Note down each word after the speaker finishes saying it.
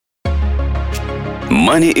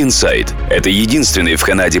Money Insight – это единственный в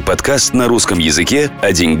Канаде подкаст на русском языке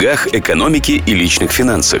о деньгах, экономике и личных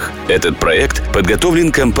финансах. Этот проект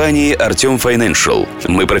подготовлен компанией Артем Financial.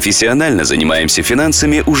 Мы профессионально занимаемся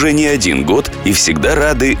финансами уже не один год и всегда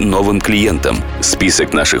рады новым клиентам.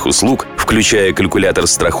 Список наших услуг, включая калькулятор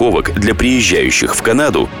страховок для приезжающих в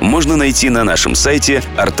Канаду, можно найти на нашем сайте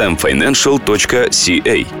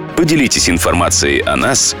artemfinancial.ca. Поделитесь информацией о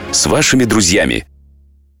нас с вашими друзьями.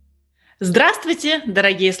 Здравствуйте,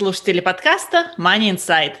 дорогие слушатели подкаста Money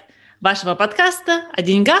Insight, вашего подкаста о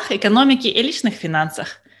деньгах, экономике и личных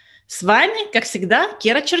финансах. С вами, как всегда,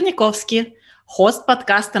 Кира Черняковский, хост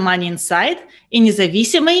подкаста Money Insight и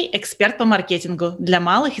независимый эксперт по маркетингу для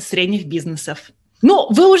малых и средних бизнесов.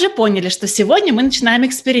 Вы уже поняли, что сегодня мы начинаем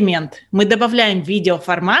эксперимент. Мы добавляем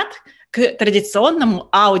видеоформат к традиционному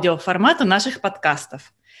аудиоформату наших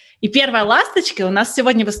подкастов. И первой ласточкой у нас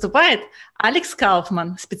сегодня выступает Алекс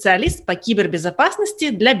Кауфман, специалист по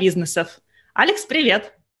кибербезопасности для бизнесов. Алекс,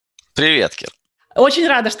 привет! Привет, Кир! Очень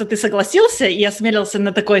рада, что ты согласился и осмелился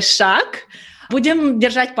на такой шаг. Будем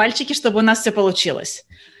держать пальчики, чтобы у нас все получилось.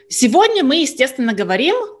 Сегодня мы, естественно,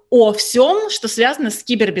 говорим о всем, что связано с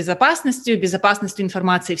кибербезопасностью, безопасностью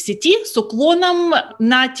информации в сети, с уклоном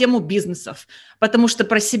на тему бизнесов. Потому что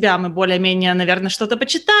про себя мы более-менее, наверное, что-то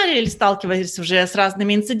почитали или сталкивались уже с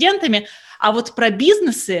разными инцидентами, а вот про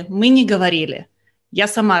бизнесы мы не говорили. Я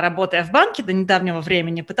сама, работая в банке до недавнего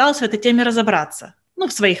времени, пыталась в этой теме разобраться, в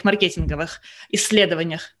своих маркетинговых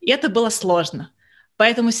исследованиях, и это было сложно.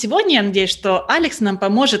 Поэтому сегодня я надеюсь, что Алекс нам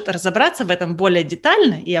поможет разобраться в этом более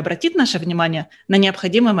детально и обратит наше внимание на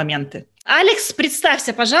необходимые моменты. Алекс,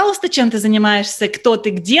 представься, пожалуйста, чем ты занимаешься, кто ты,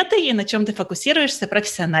 где ты и на чем ты фокусируешься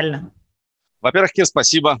профессионально. Во-первых, Кир,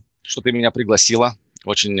 спасибо, что ты меня пригласила.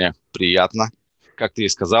 Очень мне приятно. Как ты и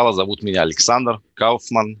сказала, зовут меня Александр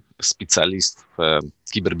Кауфман, специалист в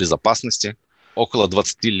кибербезопасности. Около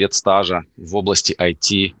 20 лет стажа в области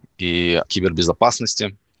IT и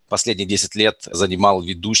кибербезопасности. Последние 10 лет занимал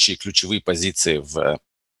ведущие ключевые позиции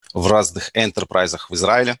в разных энтерпрайзах в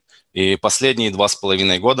Израиле. И последние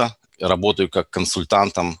 2,5 года работаю как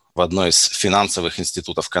консультантом в одной из финансовых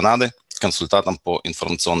институтов Канады, консультантом по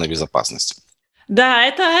информационной безопасности. Да,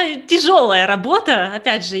 это тяжелая работа.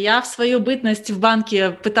 Опять же, я в свою бытность в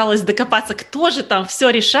банке пыталась докопаться, кто же там все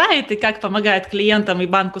решает и как помогает клиентам и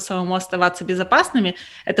банку самому оставаться безопасными.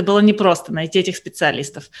 Это было непросто найти этих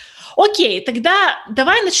специалистов. Окей, тогда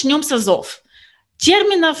давай начнем с азов.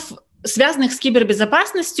 Терминов, связанных с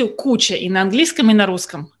кибербезопасностью, куча и на английском, и на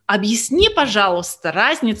русском. Объясни, пожалуйста,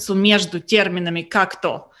 разницу между терминами как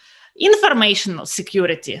то informational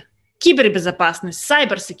security, кибербезопасность,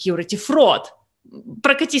 cyber security, fraud.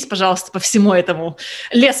 Прокатись, пожалуйста, по всему этому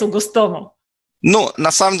лесу густому.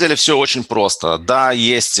 На самом деле все очень просто. Да,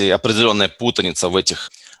 есть определенная путаница в этих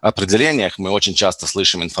определениях. Мы очень часто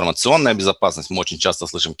слышим информационная безопасность, мы очень часто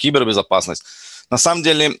слышим кибербезопасность. На самом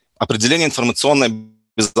деле определение информационная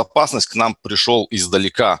безопасность к нам пришел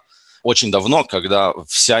издалека. Очень давно, когда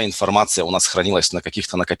вся информация у нас хранилась на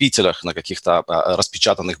каких-то накопителях, на каких-то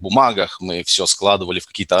распечатанных бумагах, мы все складывали в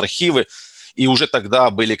какие-то архивы. И уже тогда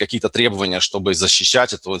были какие-то требования, чтобы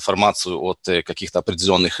защищать эту информацию от каких-то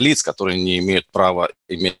определенных лиц, которые не имеют права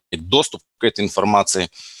иметь доступ к этой информации.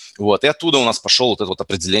 И оттуда у нас пошло это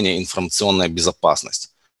определение информационная безопасность.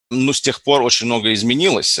 С тех пор очень много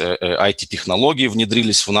изменилось. IT-технологии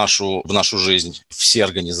внедрились в нашу жизнь. Все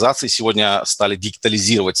организации сегодня стали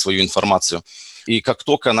дигитализировать свою информацию. И как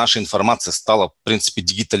только наша информация стала, в принципе,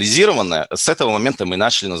 дигитализированная, с этого момента мы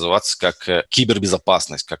начали называться как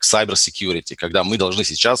кибербезопасность, как cyber security, когда мы должны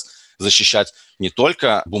сейчас защищать не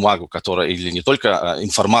только бумагу, или не только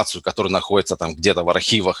информацию, которая находится там где-то в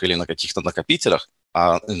архивах или на каких-то накопителях,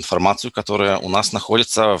 а информацию, которая у нас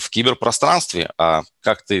находится в киберпространстве. А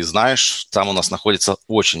как ты знаешь, там у нас находится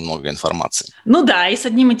очень много информации. Да, и с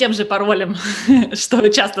одним и тем же паролем, что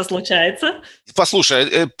часто случается.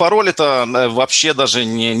 Послушай, пароль – это вообще даже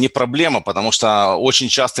не проблема, потому что очень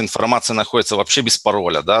часто информация находится вообще без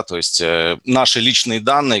пароля, да, то есть наши личные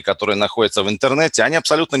данные, которые находятся в интернете, они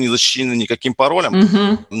абсолютно не защищены никаким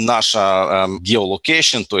паролем. Наша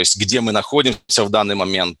geolocation, то есть где мы находимся в данный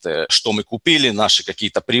момент, что мы купили, наши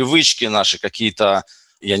какие-то привычки, наши какие-то,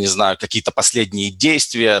 какие-то последние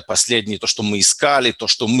действия, то, что мы искали, то,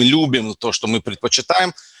 что мы любим, то, что мы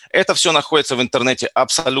предпочитаем, это все находится в интернете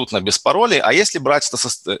абсолютно без паролей. А если брать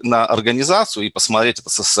это на организацию и посмотреть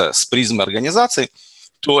это с призмы организации,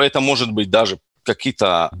 то это может быть даже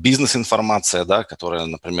какие-то бизнес-информация, да, которая,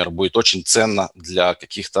 например, будет очень ценна для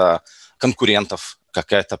каких-то конкурентов,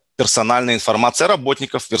 какая-то персональная информация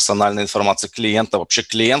работников, персональная информация клиента, вообще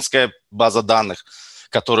клиентская база данных,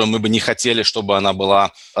 которую мы бы не хотели, чтобы она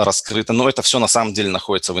была раскрыта. Но это все на самом деле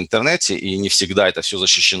находится в интернете, и не всегда это все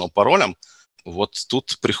защищено паролем. Вот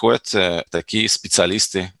тут приходят такие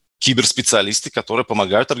специалисты, киберспециалисты, которые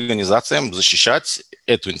помогают организациям защищать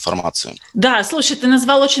эту информацию. Да, слушай, ты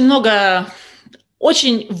назвал очень много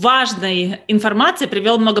очень важной информации,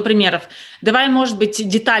 привел много примеров. Давай, может быть,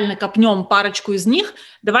 детально копнем парочку из них.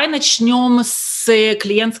 Давай начнем с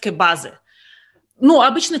клиентской базы.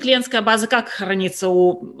 Обычно клиентская база как хранится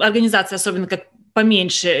у организаций, особенно как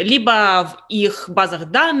поменьше? Либо в их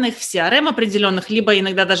базах данных, в CRM определенных, либо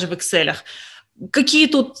иногда даже в Excel. Какие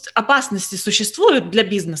тут опасности существуют для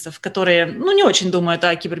бизнесов, которые, не очень думают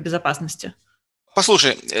о кибербезопасности?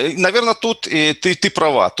 Послушай, наверное, тут ты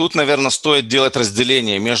права. Тут, наверное, стоит делать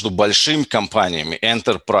разделение между большими компаниями,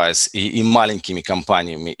 enterprise, и маленькими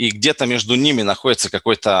компаниями. И где-то между ними находится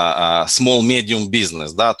какой-то small-medium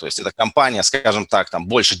business, да, то есть это компания, скажем так, там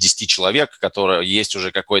больше 10 человек, которая есть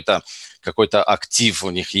уже какой-то актив, у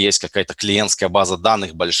них есть какая-то клиентская база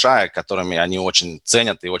данных большая, которыми они очень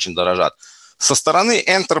ценят и очень дорожат. Со стороны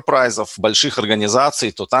энтерпрайзов, больших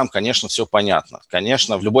организаций, то там, конечно, все понятно.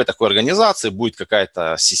 Конечно, в любой такой организации будет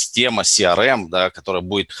какая-то система CRM, да, которая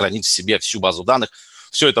будет хранить в себе всю базу данных.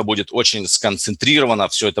 Все это будет очень сконцентрировано,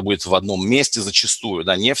 все это будет в одном месте зачастую,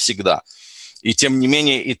 да, не всегда. И тем не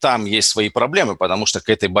менее и там есть свои проблемы, потому что к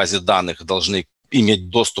этой базе данных должны иметь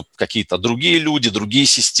доступ какие-то другие люди, другие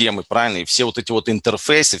системы, правильно? И все вот эти вот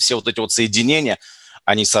интерфейсы, все вот эти вот соединения,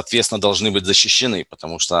 они, соответственно, должны быть защищены,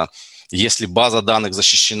 потому что если база данных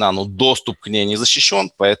защищена, но доступ к ней не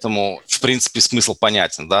защищен, поэтому, в принципе, смысл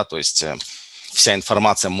понятен, да, то есть вся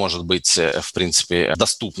информация может быть, в принципе,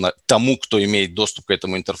 доступна тому, кто имеет доступ к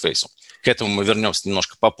этому интерфейсу. К этому мы вернемся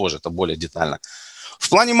немножко попозже, это более детально. В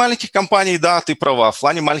плане маленьких компаний, да, ты права, в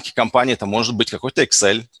плане маленьких компаний это может быть какой-то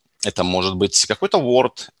Excel, это может быть какой-то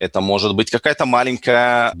Word, это может быть какая-то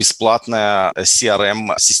маленькая бесплатная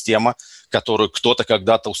CRM-система, которую кто-то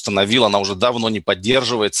когда-то установил, она уже давно не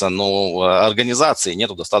поддерживается, но организации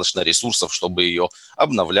нету достаточно ресурсов, чтобы ее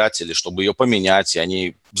обновлять или чтобы ее поменять, и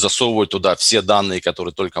они засовывают туда все данные,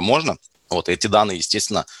 которые только можно. Вот эти данные,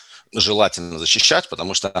 естественно, желательно защищать,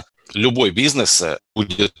 потому что любой бизнес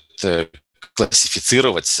будет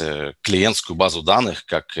классифицировать клиентскую базу данных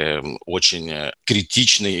как очень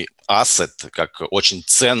критичный ассет, как очень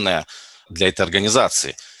ценное для этой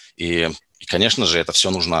организации. И конечно же, это все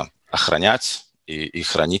нужно охранять и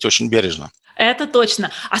хранить очень бережно. Это точно.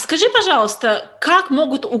 А скажи, пожалуйста, как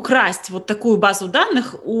могут украсть вот такую базу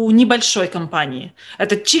данных у небольшой компании?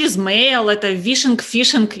 Это через mail, это вишинг,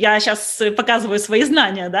 фишинг. Я сейчас показываю свои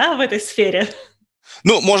знания, да, в этой сфере.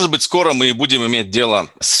 Может быть, скоро мы будем иметь дело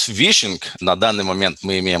с фишинг. На данный момент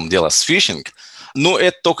мы имеем дело с фишинг. Но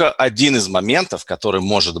это только один из моментов, который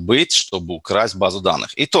может быть, чтобы украсть базу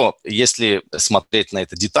данных. И то, если смотреть на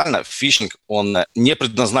это детально, фишинг, он не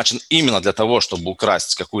предназначен именно для того, чтобы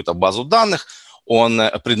украсть какую-то базу данных, он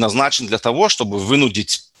предназначен для того, чтобы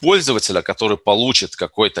вынудить пользователя, который получит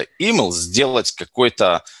какой-то email, сделать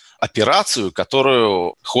какой-то операцию,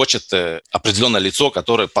 которую хочет определенное лицо,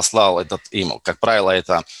 которое послал этот email. Как правило,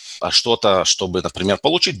 это что-то, чтобы, например,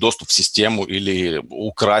 получить доступ в систему или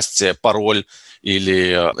украсть пароль,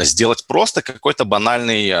 или сделать просто какой-то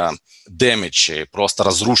банальный damage, просто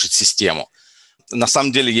разрушить систему. На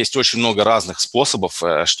самом деле есть очень много разных способов,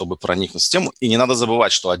 чтобы проникнуть в систему. И не надо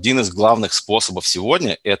забывать, что один из главных способов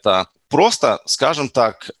сегодня – это просто, скажем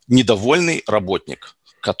так, недовольный работник,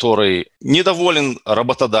 который недоволен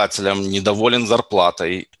работодателем, недоволен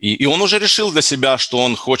зарплатой. И он уже решил для себя, что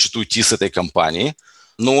он хочет уйти с этой компании,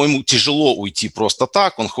 но ему тяжело уйти просто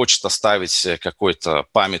так, он хочет оставить какую-то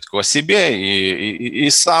памятку о себе, и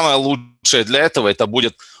самое лучшее для этого это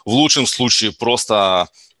будет в лучшем случае просто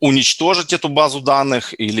уничтожить эту базу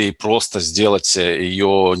данных или просто сделать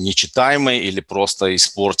ее нечитаемой или просто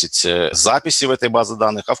испортить записи в этой базе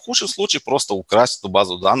данных, а в худшем случае просто украсть эту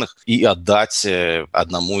базу данных и отдать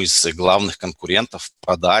одному из главных конкурентов,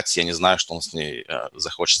 продать. Я не знаю, что он с ней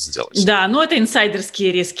захочет сделать. Да, это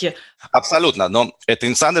инсайдерские риски. Абсолютно, но это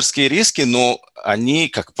инсайдерские риски, но они,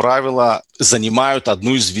 как правило, занимают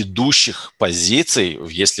одну из ведущих позиций,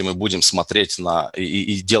 если мы будем смотреть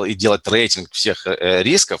и делать рейтинг всех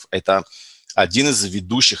рисков, это один из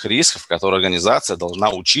ведущих рисков, который организация должна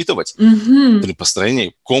учитывать при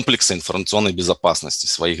построении комплекса информационной безопасности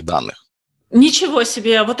своих данных. Ничего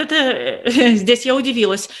себе, вот это здесь я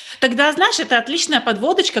удивилась. Тогда, знаешь, это отличная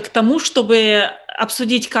подводочка к тому, чтобы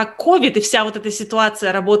обсудить, как COVID и вся вот эта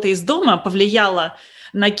ситуация работы из дома повлияла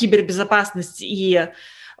на кибербезопасность и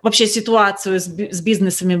вообще ситуацию с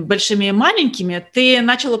бизнесами большими и маленькими. Ты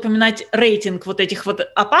начал упоминать рейтинг вот этих вот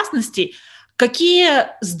опасностей. Какие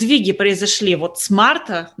сдвиги произошли вот с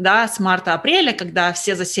марта, да, с марта-апреля, когда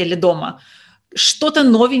все засели дома? Что-то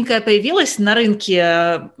новенькое появилось на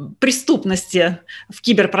рынке преступности в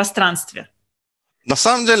киберпространстве? На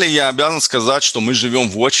самом деле я обязан сказать, что мы живем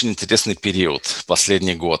в очень интересный период,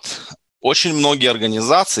 последний год. Очень многие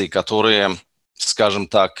организации, которые, скажем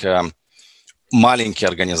так, маленькие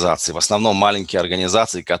организации, в основном маленькие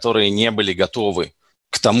организации, которые не были готовы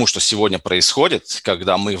к тому, что сегодня происходит,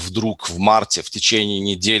 когда мы вдруг в марте в течение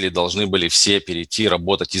недели должны были все перейти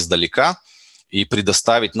работать издалека и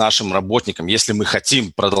предоставить нашим работникам, если мы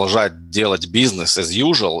хотим продолжать делать бизнес as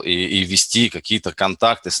usual и вести какие-то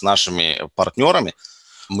контакты с нашими партнерами,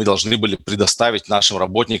 мы должны были предоставить нашим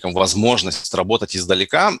работникам возможность работать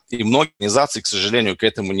издалека. И многие организации, к сожалению, к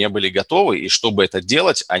этому не были готовы. И чтобы это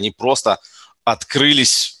делать, они просто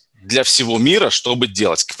открылись для всего мира, чтобы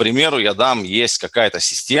делать. К примеру, есть какая-то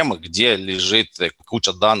система, где лежит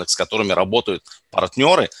куча данных, с которыми работают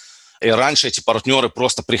партнеры. И раньше эти партнеры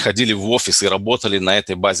просто приходили в офис и работали на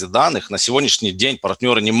этой базе данных. На сегодняшний день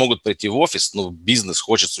партнеры не могут прийти в офис, но бизнес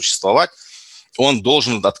хочет существовать. Он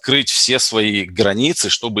должен открыть все свои границы,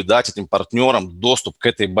 чтобы дать этим партнерам доступ к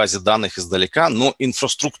этой базе данных издалека, но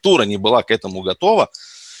инфраструктура не была к этому готова.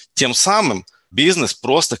 Тем самым бизнес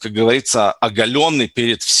просто, как говорится, оголенный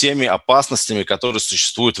перед всеми опасностями, которые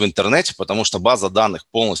существуют в интернете, потому что база данных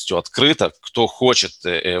полностью открыта, кто хочет,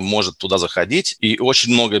 может туда заходить, и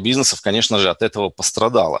очень много бизнесов, конечно же, от этого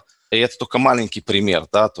пострадало. И это только маленький пример,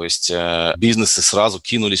 да, то есть бизнесы сразу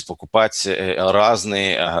кинулись покупать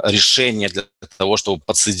разные решения для того, чтобы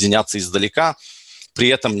подсоединяться издалека, при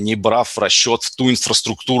этом не брав в расчет ту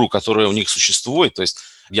инфраструктуру, которая у них существует. То есть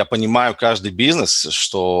я понимаю каждый бизнес,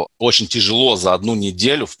 что очень тяжело за одну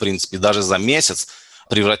неделю, в принципе, даже за месяц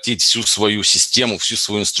превратить всю свою систему, всю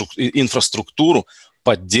свою инфраструктуру,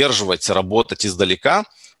 поддерживать, работать издалека.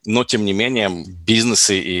 Но, тем не менее,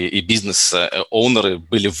 бизнесы и бизнес-оунеры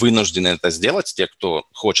были вынуждены это сделать, те, кто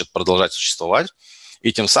хочет продолжать существовать,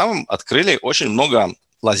 и тем самым открыли очень много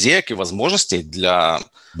лазеек и возможностей для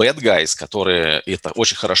bad guys, которые это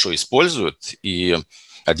очень хорошо используют. И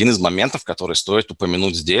один из моментов, который стоит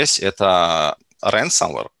упомянуть здесь, это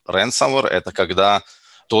ransomware. Ransomware – это когда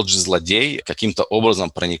тот же злодей каким-то образом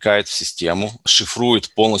проникает в систему,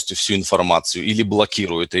 шифрует полностью всю информацию или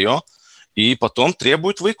блокирует ее, и потом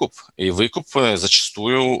требует выкуп. И выкуп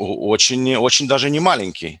зачастую очень даже не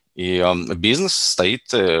маленький. И бизнес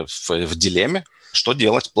стоит в дилемме, что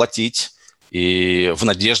делать, платить. И в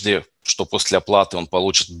надежде, что после оплаты он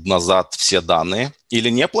получит назад все данные, или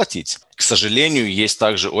не платить. К сожалению, есть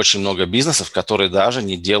также очень много бизнесов, которые даже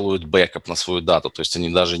не делают бэкап на свою дату. То есть они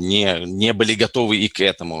даже не были готовы и к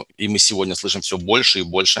этому. И мы сегодня слышим все больше и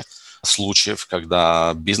больше случаев,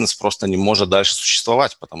 когда бизнес просто не может дальше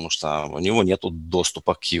существовать, потому что у него нет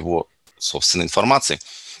доступа к его собственной информации.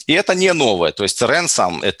 И это не новое. То есть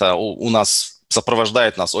ransom, это у нас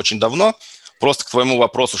сопровождает нас очень давно. Просто к твоему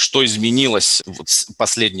вопросу, что изменилось в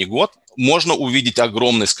последний год, можно увидеть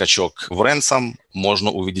огромный скачок в ransom, можно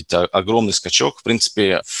увидеть огромный скачок, в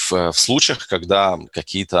принципе, в случаях, когда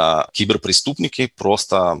какие-то киберпреступники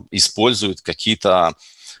просто используют какие-то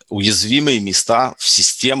уязвимые места в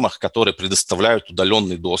системах, которые предоставляют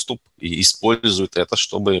удаленный доступ, и используют это,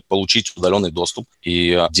 чтобы получить удаленный доступ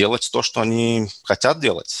и делать то, что они хотят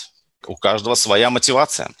делать. У каждого своя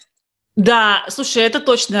мотивация. Да, слушай, это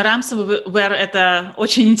точно. Ransomware – это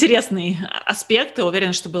очень интересный аспект. Я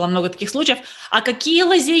уверена, что было много таких случаев. А какие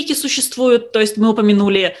лазейки существуют? То есть мы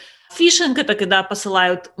упомянули фишинг – это когда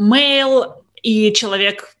посылают mail, и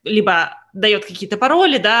человек либо дает какие-то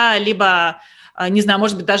пароли, да, либо, не знаю,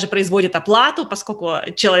 может быть, даже производит оплату, поскольку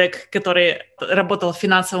человек, который работал в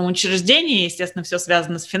финансовом учреждении, естественно, все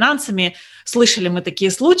связано с финансами. Слышали мы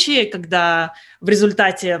такие случаи, когда в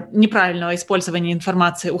результате неправильного использования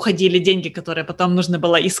информации уходили деньги, которые потом нужно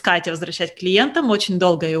было искать и возвращать клиентам очень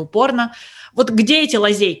долго и упорно. Вот где эти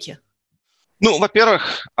лазейки? Ну,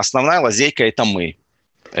 во-первых, основная лазейка – это мы.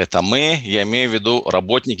 Это мы, я имею в виду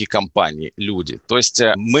работники компании, люди. То есть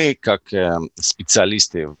мы, как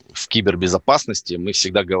специалисты в кибербезопасности, мы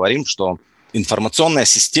всегда говорим, что информационная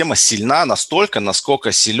система сильна настолько,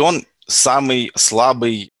 насколько силен самый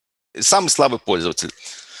слабый пользователь.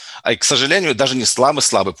 И, к сожалению, даже не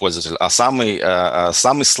слабый пользователь, а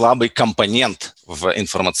самый слабый компонент в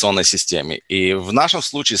информационной системе. И в нашем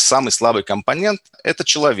случае самый слабый компонент – это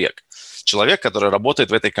человек. человек, который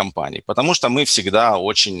работает в этой компании. Потому что мы всегда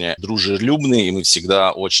очень дружелюбны, и мы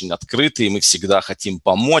всегда очень открыты, и мы всегда хотим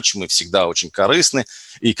помочь, мы всегда очень корыстны.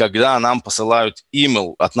 И когда нам посылают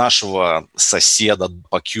имейл от нашего соседа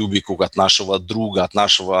по кубику, от нашего друга, от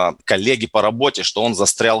нашего коллеги по работе, что он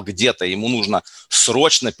застрял где-то, ему нужно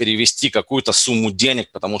срочно перевести какую-то сумму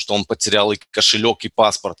денег, потому что он потерял и кошелек, и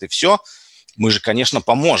паспорт, и все, мы же, конечно,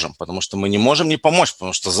 поможем, потому что мы не можем не помочь,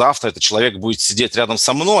 потому что завтра этот человек будет сидеть рядом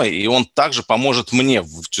со мной, и он также поможет мне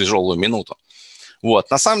в тяжелую минуту.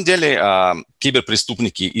 Вот. На самом деле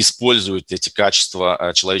киберпреступники используют эти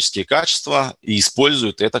качества, человеческие качества, и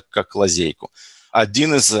используют это как лазейку.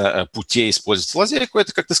 Один из путей использовать лазейку –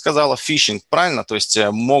 это, как ты сказала, фишинг, правильно? То есть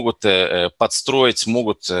могут подстроить,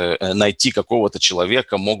 могут найти какого-то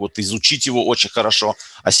человека, могут изучить его очень хорошо.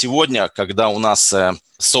 А сегодня, когда у нас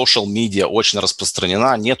social media очень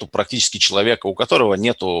распространена, нету практически человека, у которого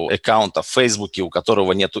нету аккаунта в Фейсбуке, у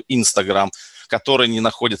которого нету Instagram, который не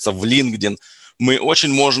находится в LinkedIn, мы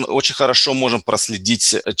очень хорошо можем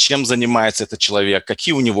проследить, чем занимается этот человек,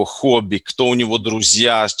 какие у него хобби, кто у него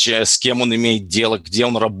друзья, с кем он имеет дело, где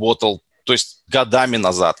он работал, то есть годами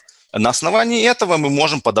назад. На основании этого мы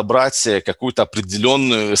можем подобрать какую-то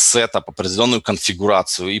определенную сетап, определенную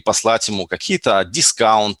конфигурацию и послать ему какие-то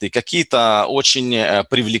дискаунты, какие-то очень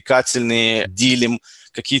привлекательные дилы,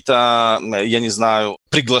 какие-то, я не знаю,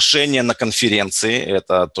 приглашения на конференции.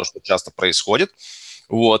 Это то, что часто происходит.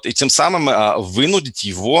 Вот, и тем самым вынудить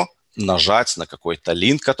его нажать на какой-то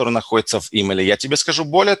линк, который находится в имейле. Я тебе скажу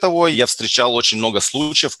более того, я встречал очень много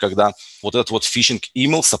случаев, когда вот этот вот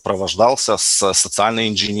фишинг-имейл сопровождался с социальной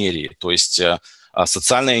инженерией. То есть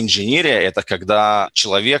социальная инженерия – это когда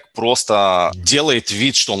человек просто делает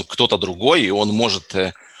вид, что он кто-то другой, и он может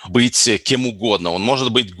быть кем угодно. Он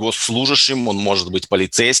может быть госслужащим, он может быть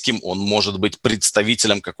полицейским, он может быть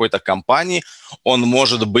представителем какой-то компании, он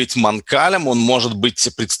может быть манкалем, он может быть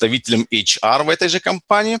представителем HR в этой же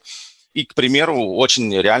компании. И, к примеру,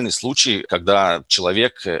 очень реальный случай, когда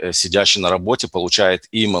человек, сидящий на работе, получает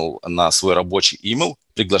имейл на свой рабочий имейл,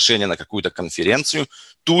 приглашение на какую-то конференцию.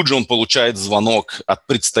 Тут же он получает звонок от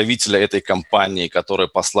представителя этой компании, которые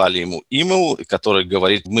послали ему имейл, который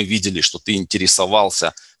говорит: мы видели, что ты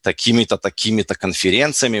интересовался такими-то, такими-то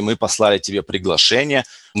конференциями, мы послали тебе приглашение,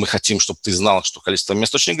 мы хотим, чтобы ты знал, что количество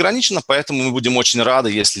мест очень ограничено, поэтому мы будем очень рады,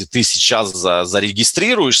 если ты сейчас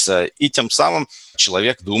зарегистрируешься, и тем самым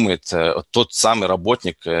человек думает, тот самый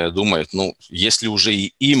работник думает, ну, если уже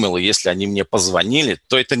и имейл, если они мне позвонили,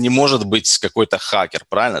 то это не может быть какой-то хакер,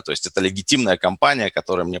 правильно? То есть это легитимная компания,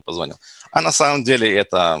 которая мне позвонила. А на самом деле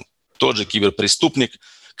это тот же киберпреступник,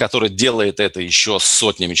 который делает это еще с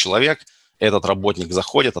сотнями человек. Этот работник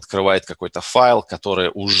заходит, открывает какой-то файл, который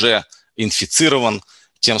уже инфицирован,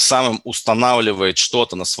 тем самым устанавливает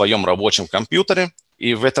что-то на своем рабочем компьютере,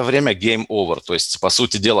 и в это время game over. То есть, по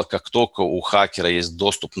сути дела, как только у хакера есть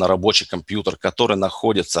доступ на рабочий компьютер, который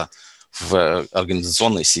находится в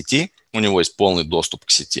организационной сети, у него есть полный доступ к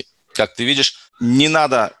сети. Как ты видишь, не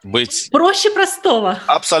надо быть... Проще простого.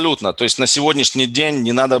 Абсолютно. То есть на сегодняшний день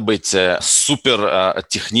не надо быть супер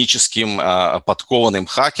техническим, подкованным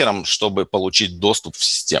хакером, чтобы получить доступ в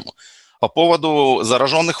систему. По поводу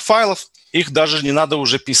зараженных файлов, их даже не надо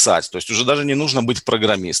уже писать. То есть уже даже не нужно быть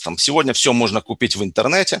программистом. Сегодня все можно купить в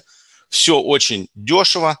интернете. Все очень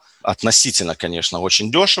дешево, относительно, конечно, очень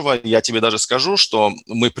дешево. Я тебе даже скажу, что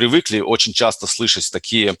мы привыкли очень часто слышать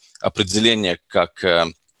такие определения, как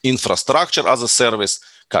infrastructure as a service,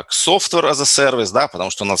 как software as a service, да, потому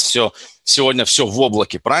что у нас сегодня все в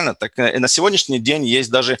облаке, правильно? Так и на сегодняшний день есть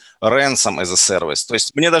даже ransom as a service. То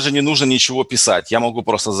есть мне даже не нужно ничего писать. Я могу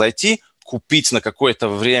просто зайти, купить на какое-то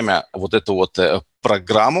время вот эту вот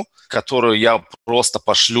программу, которую я просто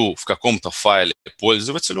пошлю в каком-то файле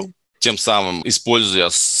пользователю, тем самым используя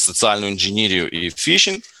социальную инженерию и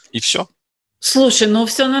фишинг, и все. Слушай, ну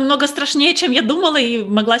все намного страшнее, чем я думала и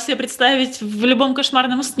могла себе представить в любом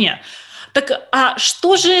кошмарном сне. Так, а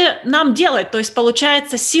что же нам делать? То есть,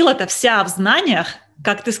 получается, сила-то вся в знаниях.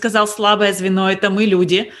 Как ты сказал, слабое звено – это мы,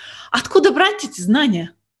 люди. Откуда брать эти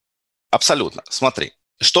знания? Абсолютно. Смотри,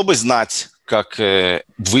 чтобы знать, как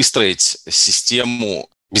выстроить систему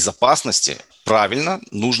безопасности правильно,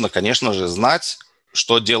 нужно, конечно же, знать,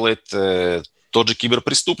 что делает тот же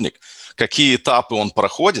киберпреступник, какие этапы он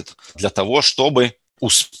проходит для того, чтобы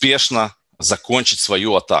успешно закончить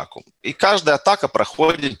свою атаку. И каждая атака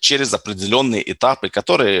проходит через определенные этапы,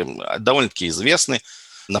 которые довольно-таки известны.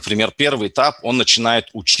 Например, первый этап, он начинает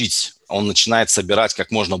учить, он начинает собирать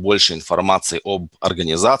как можно больше информации об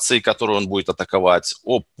организации, которую он будет атаковать,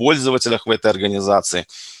 о пользователях в этой организации.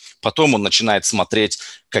 Потом он начинает смотреть,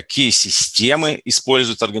 какие системы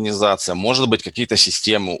использует организация. Может быть, какие-то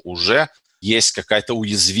системы уже есть какая-то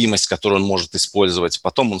уязвимость, которую он может использовать.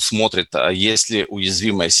 Потом он смотрит, есть ли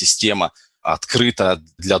уязвимая система открыта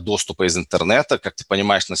для доступа из интернета. Как ты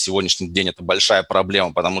понимаешь, на сегодняшний день это большая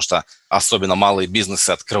проблема, потому что особенно малые бизнесы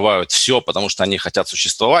открывают все, потому что они хотят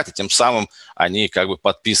существовать, и тем самым они как бы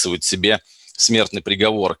подписывают себе смертный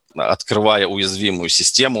приговор, открывая уязвимую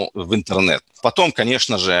систему в интернет. Потом,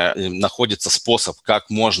 конечно же, находится способ, как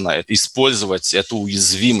можно использовать эту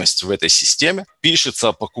уязвимость в этой системе.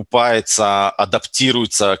 Пишется, покупается,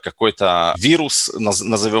 адаптируется какой-то вирус,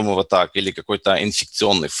 назовем его так, или какой-то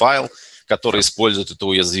инфекционный файл, который использует эту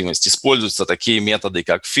уязвимость. Используются такие методы,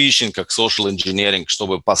 как фишинг, как social engineering,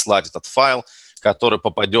 чтобы послать этот файл, который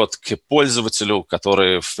попадет к пользователю,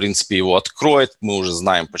 который, в принципе, его откроет. Мы уже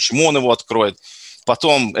знаем, почему он его откроет.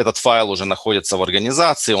 Потом этот файл уже находится в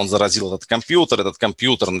организации, он заразил этот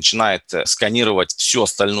компьютер начинает сканировать всю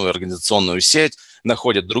остальную организационную сеть,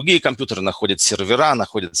 находит другие компьютеры, находит сервера,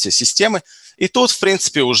 находит все системы. И тут, в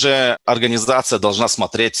принципе, уже организация должна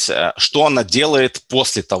смотреть, что она делает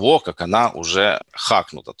после того, как она уже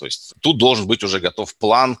хакнута. То есть тут должен быть уже готов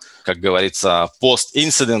план, как говорится,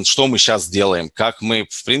 post-incident, что мы сейчас делаем, как мы,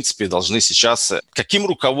 в принципе, должны сейчас, каким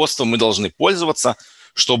руководством мы должны пользоваться,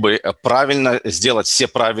 чтобы правильно сделать все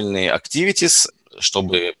правильные activities,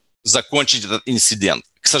 чтобы закончить этот инцидент.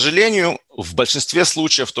 К сожалению, в большинстве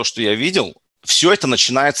случаев то, что я видел, все это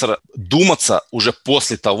начинается думаться уже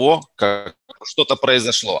после того, как что-то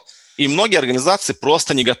произошло. И многие организации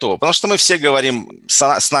просто не готовы, потому что мы все говорим,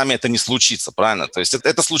 с нами это не случится, правильно? То есть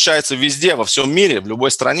это случается везде, во всем мире, в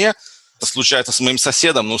любой стране. Это случается с моим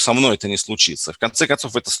соседом, но со мной это не случится. В конце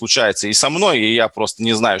концов, это случается и со мной, и я просто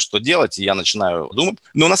не знаю, что делать, и я начинаю думать.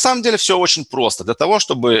 Но на самом деле все очень просто. Для того,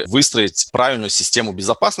 чтобы выстроить правильную систему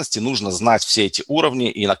безопасности, нужно знать все эти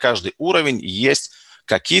уровни, и на каждый уровень есть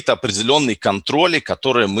какие-то определенные контроли,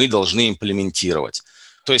 которые мы должны имплементировать.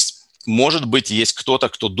 То есть, может быть, есть кто-то,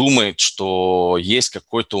 кто думает, что есть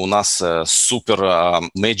какой-то у нас супер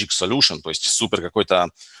magic solution, то есть супер какое-то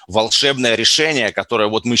волшебное решение, которое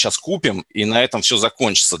вот мы сейчас купим, и на этом все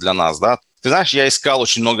закончится для нас, да. Ты знаешь, я искал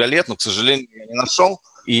очень много лет, но, к сожалению, я не нашел.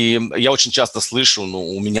 И я очень часто слышу,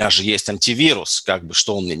 у меня же есть антивирус, как бы,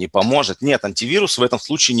 что он мне не поможет. Нет, антивирус в этом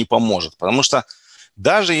случае не поможет, потому что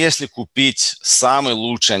даже если купить самый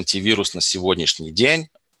лучший антивирус на сегодняшний день,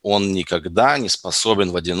 он никогда не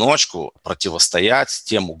способен в одиночку противостоять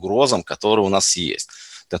тем угрозам, которые у нас есть.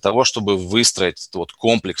 Для того, чтобы выстроить вот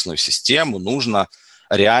комплексную систему, нужно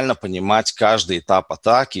реально понимать каждый этап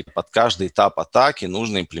атаки. Под каждый этап атаки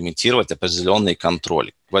нужно имплементировать определенные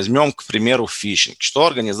контроли. Возьмем, к примеру, фишинг. Что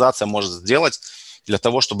организация может сделать для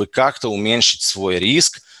того, чтобы как-то уменьшить свой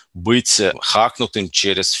риск быть хакнутым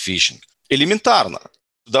через фишинг? Элементарно.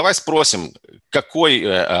 Давай спросим, какой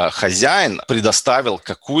хозяин предоставил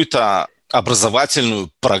какую-то образовательную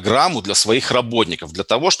программу для своих работников, для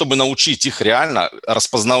того, чтобы научить их реально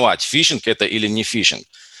распознавать, фишинг это или не фишинг.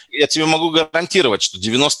 Я тебе могу гарантировать, что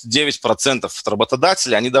 99%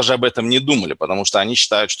 работодателей, они даже об этом не думали, потому что они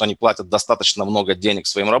считают, что они платят достаточно много денег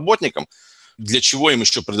своим работникам, для чего им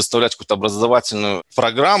еще предоставлять какую-то образовательную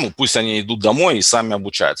программу, пусть они идут домой и сами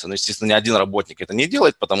обучаются. Но, естественно, ни один работник это не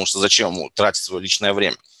делает, потому что зачем ему тратить свое личное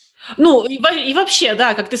время? Ну, и вообще,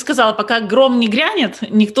 да, как ты сказала, пока гром не грянет,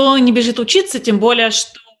 никто не бежит учиться, тем более,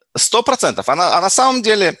 что... 100%. А на самом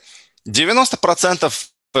деле 90%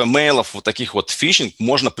 мейлов, вот таких вот фишинг,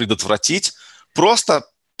 можно предотвратить просто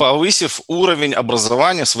повысив уровень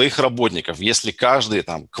образования своих работников. Если каждый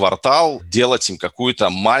квартал делать им какую-то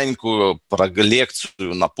маленькую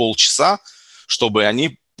лекцию на полчаса, чтобы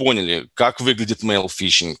они поняли, как выглядит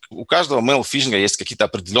мейл-фишинг. У каждого мейл-фишинга есть какие-то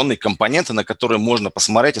определенные компоненты, на которые можно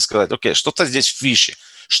посмотреть и сказать, окей, что-то здесь фиши,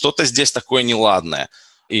 что-то здесь такое неладное.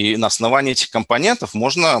 И на основании этих компонентов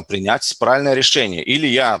можно принять правильное решение. Или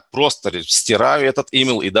я просто стираю этот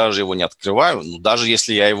имейл и даже его не открываю, но даже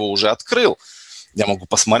если я его уже открыл, я могу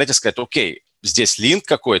посмотреть и сказать, окей, здесь линк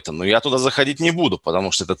какой-то, но я туда заходить не буду,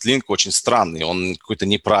 потому что этот линк очень странный, он какой-то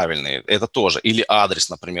неправильный. Это тоже. Или адрес,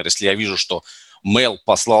 например. Если я вижу, что mail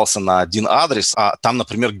послался на один адрес, а там,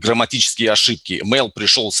 например, грамматические ошибки. Mail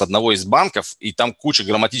пришел с одного из банков, и там куча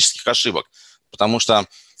грамматических ошибок. Потому что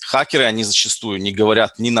хакеры, они зачастую не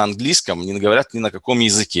говорят ни на английском, не говорят ни на каком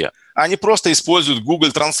языке. Они просто используют Google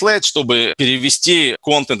Translate, чтобы перевести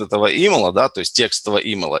контент этого имейла, да, то есть текст этого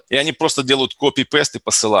имейла, и они просто делают копи-пест и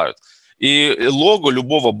посылают. И лого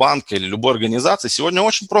любого банка или любой организации сегодня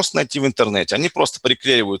очень просто найти в интернете. Они просто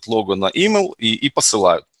приклеивают лого на имейл и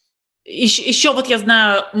посылают. Еще вот я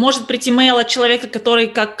знаю, может прийти мейл от человека, который,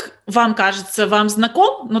 как вам кажется, вам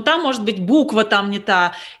знаком, но там может быть буква там не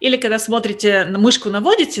та. Или когда смотрите, мышку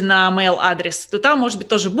наводите на мейл-адрес, то там может быть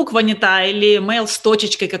тоже буква не та или мейл с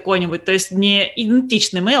точечкой какой-нибудь. То есть не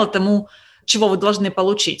идентичный мейл тому, чего вы должны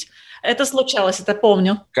получить. Это случалось, это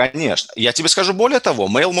помню. Конечно. Я тебе скажу более того,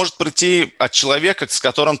 мейл может прийти от человека, с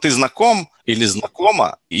которым ты знаком или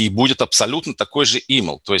знакома, и будет абсолютно такой же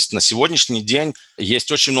имейл. То есть на сегодняшний день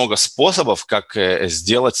есть очень много способов, как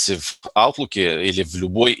сделать в Outlook или в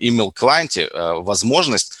любой email-клиенте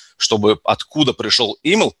возможность, чтобы откуда пришел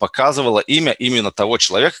имейл, показывало имя именно того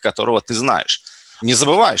человека, которого ты знаешь. Не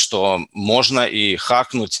забывай, что можно и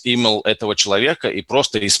хакнуть имейл этого человека и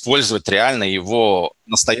просто использовать реально его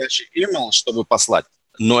настоящий имейл, чтобы послать.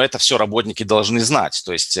 Но это все работники должны знать.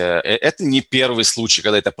 То есть это не первый случай,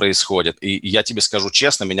 когда это происходит. И я тебе скажу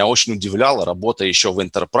честно, меня очень удивляло, работая еще в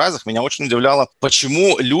энтерпрайзах, меня очень удивляло,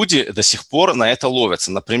 почему люди до сих пор на это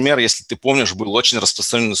ловятся. Например, если ты помнишь, был очень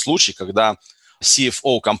распространенный случай, когда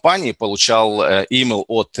CFO компании получал имейл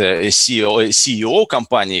от CEO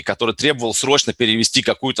компании, который требовал срочно перевести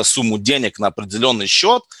какую-то сумму денег на определенный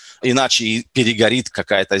счет, иначе перегорит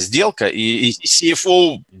какая-то сделка. И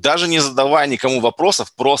CFO, даже не задавая никому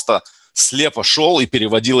вопросов, просто слепо шел и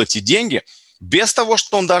переводил эти деньги, без того,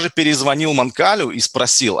 что он даже перезвонил Манкалю и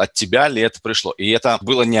спросил, от тебя ли это пришло. И это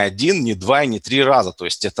было не один, не два и не три раза. То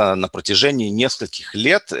есть это на протяжении нескольких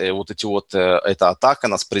лет эта атака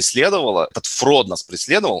нас преследовала, этот фрод нас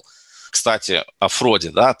преследовал. Кстати, о фроде,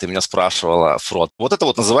 да, ты меня спрашивала, фрод. Вот это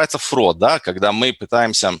вот называется фрод, да, когда мы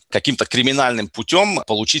пытаемся каким-то криминальным путем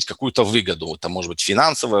получить какую-то выгоду. Это может быть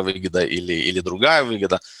финансовая выгода или другая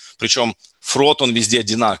выгода. Причем фрод, он везде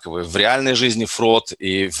одинаковый. В реальной жизни фрод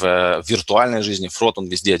и в виртуальной жизни фрод, он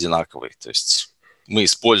везде одинаковый. То есть мы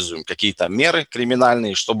используем какие-то меры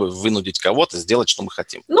криминальные, чтобы вынудить кого-то сделать, что мы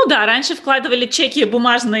хотим. Ну да, раньше вкладывали чеки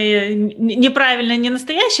бумажные неправильно, не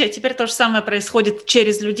настоящие, а теперь то же самое происходит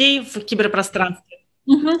через людей в киберпространстве.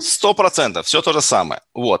 100%, все то же самое.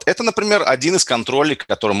 Вот. Это, например, один из контролей,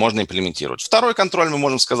 который можно имплементировать. Второй контроль мы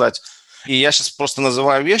можем сказать, и я сейчас просто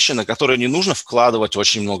называю вещи, на которые не нужно вкладывать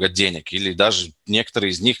очень много денег, или даже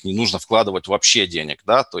некоторые из них не нужно вкладывать вообще денег,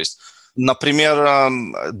 да, то есть, например,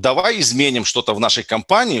 давай изменим что-то в нашей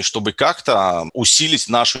компании, чтобы как-то усилить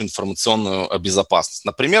нашу информационную безопасность.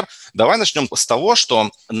 Например, давай начнем с того,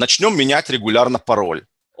 что начнем менять регулярно пароль.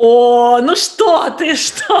 О, ну что ты,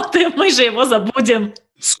 мы же его забудем.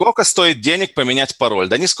 Сколько стоит денег поменять пароль?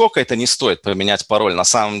 Да нисколько это не стоит поменять пароль на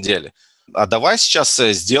самом деле. А давай сейчас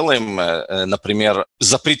сделаем, например,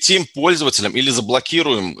 запретим пользователям или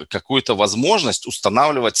заблокируем какую-то возможность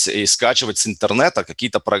устанавливать и скачивать с интернета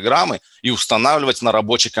какие-то программы и устанавливать на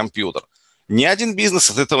рабочий компьютер. Ни один бизнес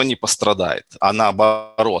от этого не пострадает, а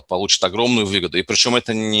наоборот, получит огромную выгоду. И причем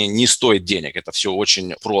это не стоит денег, это все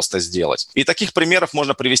очень просто сделать. И таких примеров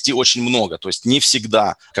можно привести очень много. То есть не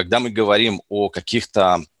всегда, когда мы говорим о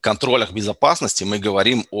каких-то контролях безопасности, мы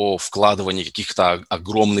говорим о вкладывании каких-то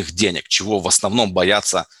огромных денег, чего в основном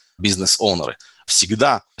боятся бизнес-оунеры.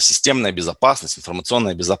 Всегда системная безопасность,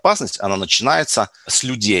 информационная безопасность, она начинается с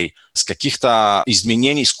людей, с каких-то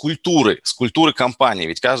изменений, с культуры компании.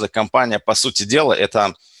 Ведь каждая компания, по сути дела,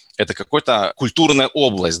 это какая-то культурная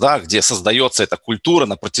область, да, где создается эта культура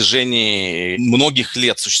на протяжении многих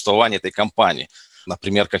лет существования этой компании.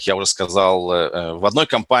 Например, как я уже сказал, в одной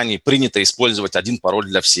компании принято использовать один пароль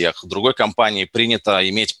для всех, в другой компании принято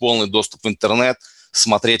иметь полный доступ в интернет,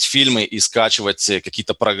 смотреть фильмы и скачивать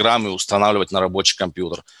какие-то программы, устанавливать на рабочий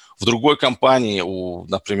компьютер. В другой компании,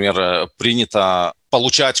 например, принято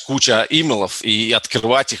получать кучу имейлов и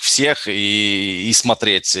открывать их всех и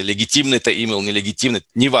смотреть, легитимный это имейл, нелегитимный,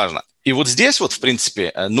 неважно. И вот здесь вот, в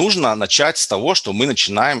принципе, нужно начать с того, что мы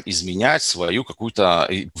начинаем изменять свою какую-то,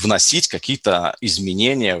 вносить какие-то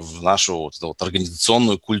изменения в нашу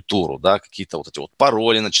организационную культуру, да, какие-то вот эти вот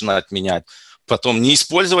пароли начинать менять. Потом не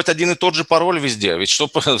использовать один и тот же пароль везде. Ведь что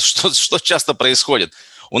часто происходит?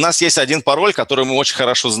 У нас есть один пароль, который мы очень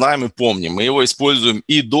хорошо знаем и помним. Мы его используем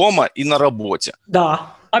и дома, и на работе.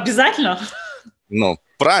 Да, обязательно. Ну,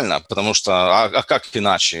 правильно, потому что, а как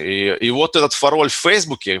иначе? И вот этот пароль в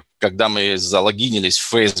Фейсбуке, когда мы залогинились в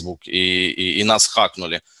Фейсбук и нас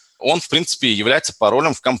хакнули, он, в принципе, является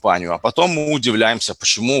паролем в компанию. А потом мы удивляемся,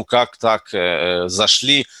 почему, как так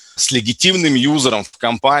зашли с легитимным юзером в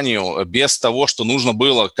компанию без того, что нужно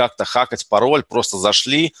было как-то хакать пароль, просто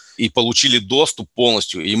зашли и получили доступ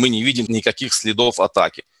полностью, и мы не видим никаких следов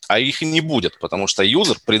атаки. А их и не будет, потому что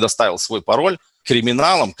юзер предоставил свой пароль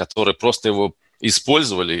криминалам, которые просто его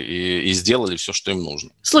использовали и сделали все, что им нужно.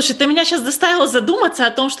 Слушай, ты меня сейчас заставила задуматься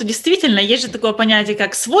о том, что действительно есть же такое понятие,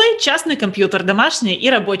 как свой частный компьютер, домашний и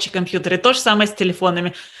рабочий компьютер, и то же самое с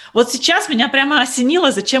телефонами. Вот сейчас меня прямо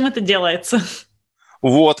осенило, зачем это делается.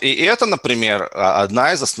 Вот, и это, например,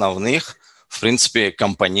 одна из основных, в принципе,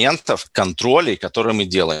 компонентов контролей, которые мы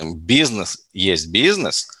делаем. Бизнес есть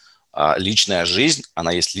бизнес, а личная жизнь,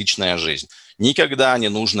 она есть личная жизнь. Никогда не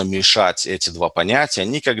нужно мешать эти два понятия,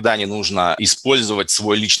 никогда не нужно использовать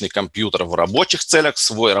свой личный компьютер в рабочих целях,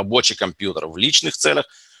 свой рабочий компьютер в личных целях,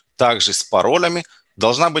 также с паролями.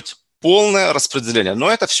 Должна быть полное распределение.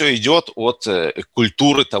 Но это все идет от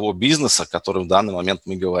культуры того бизнеса, о котором в данный момент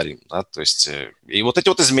мы говорим. Да? То есть, и вот эти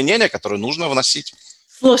вот изменения, которые нужно вносить.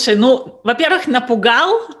 Слушай, во-первых,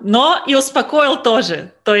 напугал, но и успокоил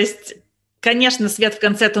тоже. То есть, конечно, свет в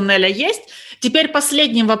конце туннеля есть. Теперь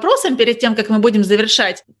последним вопросом, перед тем, как мы будем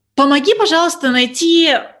завершать. Помоги, пожалуйста,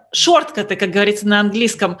 найти шорткаты, как говорится на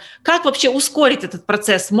английском. Как вообще ускорить этот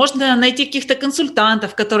процесс? Можно найти каких-то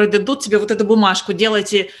консультантов, которые дадут тебе вот эту бумажку.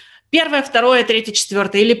 Делайте 1, 2, 3,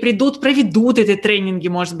 4, или проведут эти тренинги,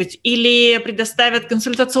 может быть, или предоставят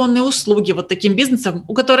консультационные услуги вот таким бизнесам,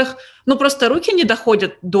 у которых, просто руки не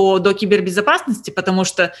доходят до кибербезопасности, потому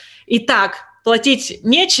что и так платить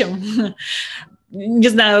нечем. Не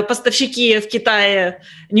знаю, поставщики в Китае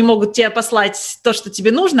не могут тебе послать то, что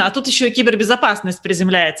тебе нужно, а тут еще и кибербезопасность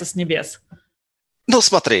приземляется с небес.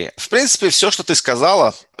 Смотри, в принципе, все, что ты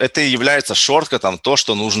сказала, это и является шорткатом, то,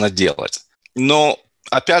 что нужно делать. Но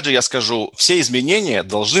опять же, я скажу, все изменения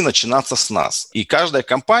должны начинаться с нас. И каждая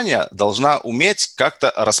компания должна уметь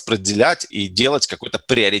как-то распределять и делать какой-то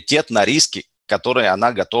приоритет на риски, которые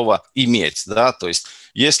она готова иметь. Да? То есть,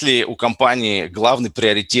 если у компании главный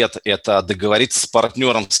приоритет – это договориться с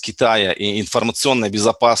партнером с Китая, и информационная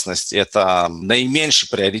безопасность – это наименьший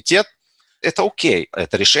приоритет, это окей,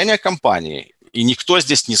 это решение компании. И никто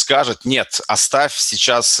здесь не скажет: нет, оставь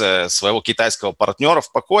сейчас своего китайского партнера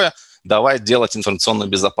в покое, давай делать информационную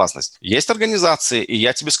безопасность. Есть организации, и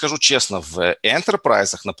я тебе скажу честно, в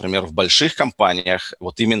enterprise, например, в больших компаниях,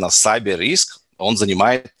 вот именно cyber-риск, он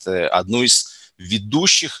занимает одну из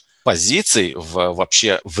ведущих позиций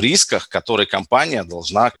вообще в рисках, которые компания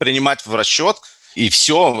должна принимать в расчет. И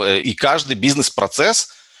все, и каждый бизнес-процесс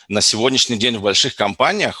на сегодняшний день в больших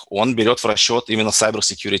компаниях, он берет в расчет именно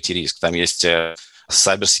cyber-security риск. Там есть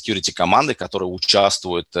cyber-security команды, которые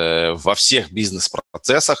участвуют во всех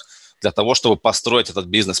бизнес-процессах, для того, чтобы построить этот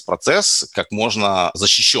бизнес-процесс как можно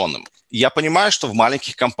защищенным. Я понимаю, что в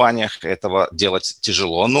маленьких компаниях этого делать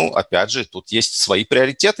тяжело, но, опять же, тут есть свои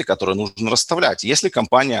приоритеты, которые нужно расставлять. Если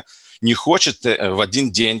компания не хочет в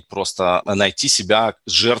один день просто найти себя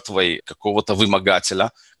жертвой какого-то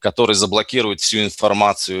вымогателя, который заблокирует всю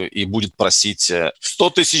информацию и будет просить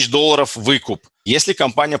 $100 тысяч выкуп. Если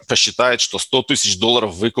компания посчитает, что $100 тысяч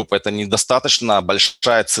выкуп – это недостаточно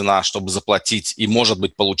большая цена, чтобы заплатить и, может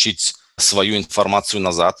быть, получить свою информацию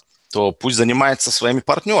назад, то пусть занимается своими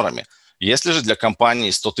партнерами. Если же для компании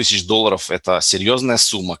 $100 тысяч – это серьезная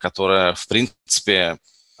сумма, которая, в принципе,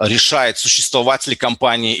 решает, существовать ли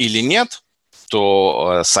компания или нет,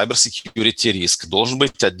 то cyber-security риск должен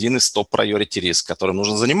быть один из топ-priority риск, которым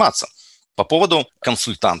нужно заниматься. По поводу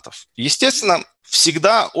консультантов. Естественно,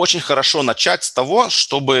 всегда очень хорошо начать с того,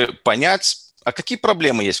 чтобы понять, а какие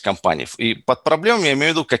проблемы есть в компании. И под проблемами я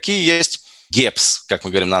имею в виду, какие есть gaps, как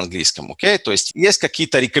мы говорим на английском. Okay? То есть есть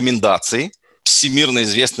какие-то рекомендации, всемирно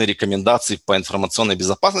известные рекомендации по информационной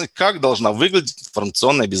безопасности, как должна выглядеть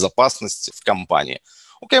информационная безопасность в компании.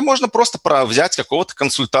 Окей, можно просто взять какого-то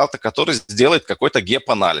консультанта, который сделает какой-то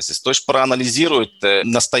гэп-анализ, то есть проанализирует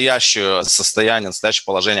настоящее состояние, настоящее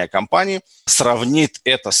положение компании, сравнит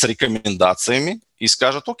это с рекомендациями и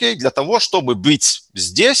скажет: окей, для того, чтобы быть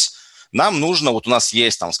здесь, нам нужно, вот у нас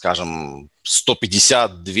есть, там, скажем,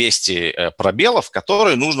 150-200 пробелов,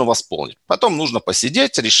 которые нужно восполнить. Потом нужно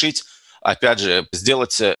посидеть, решить, опять же,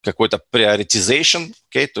 сделать какой-то prioritization,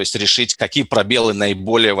 okay, то есть решить, какие пробелы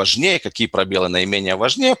наиболее важнее, какие пробелы наименее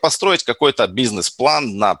важнее, построить какой-то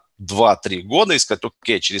бизнес-план на 2-3 года и сказать: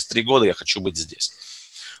 окей, через 3 года я хочу быть здесь.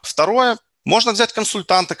 Второе, можно взять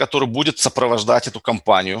консультанта, который будет сопровождать эту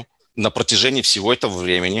компанию на протяжении всего этого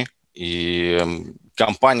времени, и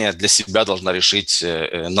компания для себя должна решить,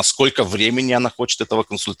 на сколько времени она хочет этого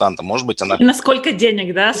консультанта. Может быть, она... И на сколько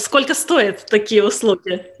денег, да? Сколько стоят такие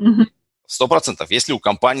услуги? 100%. Если у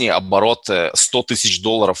компании оборот $100 тысяч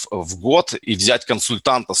в год, и взять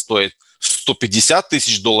консультанта стоит $150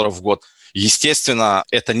 тысяч в год, естественно,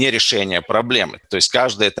 это не решение проблемы. То есть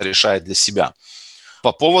каждый это решает для себя.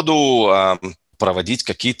 По поводу проводить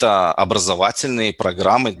какие-то образовательные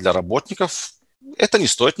программы для работников, это не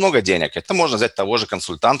стоит много денег. Это можно взять того же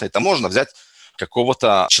консультанта, это можно взять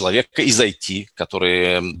какого-то человека из IT,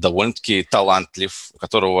 который довольно-таки талантлив, у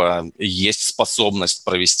которого есть способность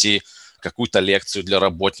провести какую-то лекцию для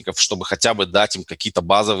работников, чтобы хотя бы дать им какие-то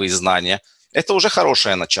базовые знания. Это уже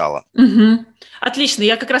хорошее начало. Угу. Отлично.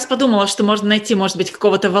 Я как раз подумала, что можно найти, может быть,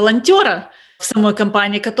 какого-то волонтера в самой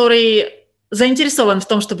компании, который заинтересован в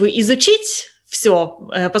том, чтобы изучить все,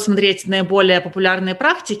 посмотреть наиболее популярные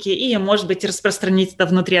практики и, может быть, распространить это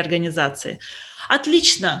внутри организации.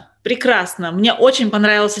 Отлично, прекрасно. Мне очень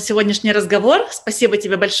понравился сегодняшний разговор. Спасибо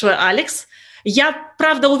тебе большое, Алекс. Я,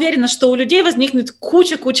 правда, уверена, что у людей возникнет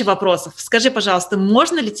куча вопросов. Скажи, пожалуйста,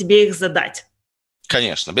 можно ли тебе их задать?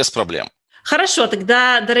 Конечно, без проблем. Хорошо,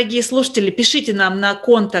 тогда, дорогие слушатели, пишите нам на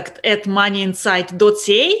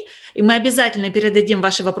contact@moneyinsight.ca, и мы обязательно передадим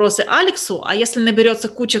ваши вопросы Алексу, а если наберется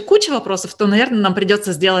куча вопросов, то, наверное, нам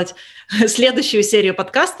придется сделать следующую серию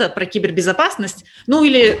подкаста про кибербезопасность,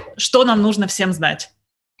 или что нам нужно всем знать.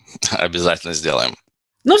 Обязательно сделаем.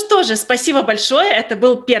 Ну что же, спасибо большое. Это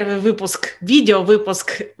был первый выпуск,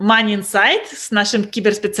 видеовыпуск Money Insight с нашим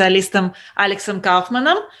киберспециалистом Алексом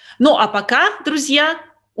Кауфманом. Ну а пока, друзья,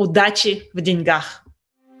 удачи в деньгах.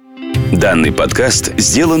 Данный подкаст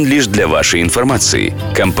сделан лишь для вашей информации.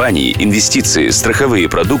 Компании, инвестиции, страховые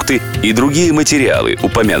продукты и другие материалы,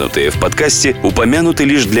 упомянутые в подкасте, упомянуты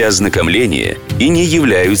лишь для ознакомления и не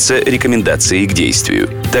являются рекомендацией к действию.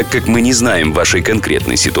 Так как мы не знаем вашей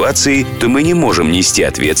конкретной ситуации, то мы не можем нести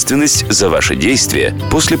ответственность за ваши действия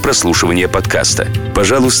после прослушивания подкаста.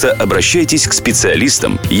 Пожалуйста, обращайтесь к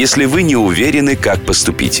специалистам, если вы не уверены, как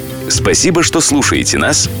поступить. Спасибо, что слушаете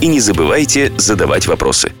нас, и не забывайте задавать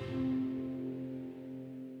вопросы.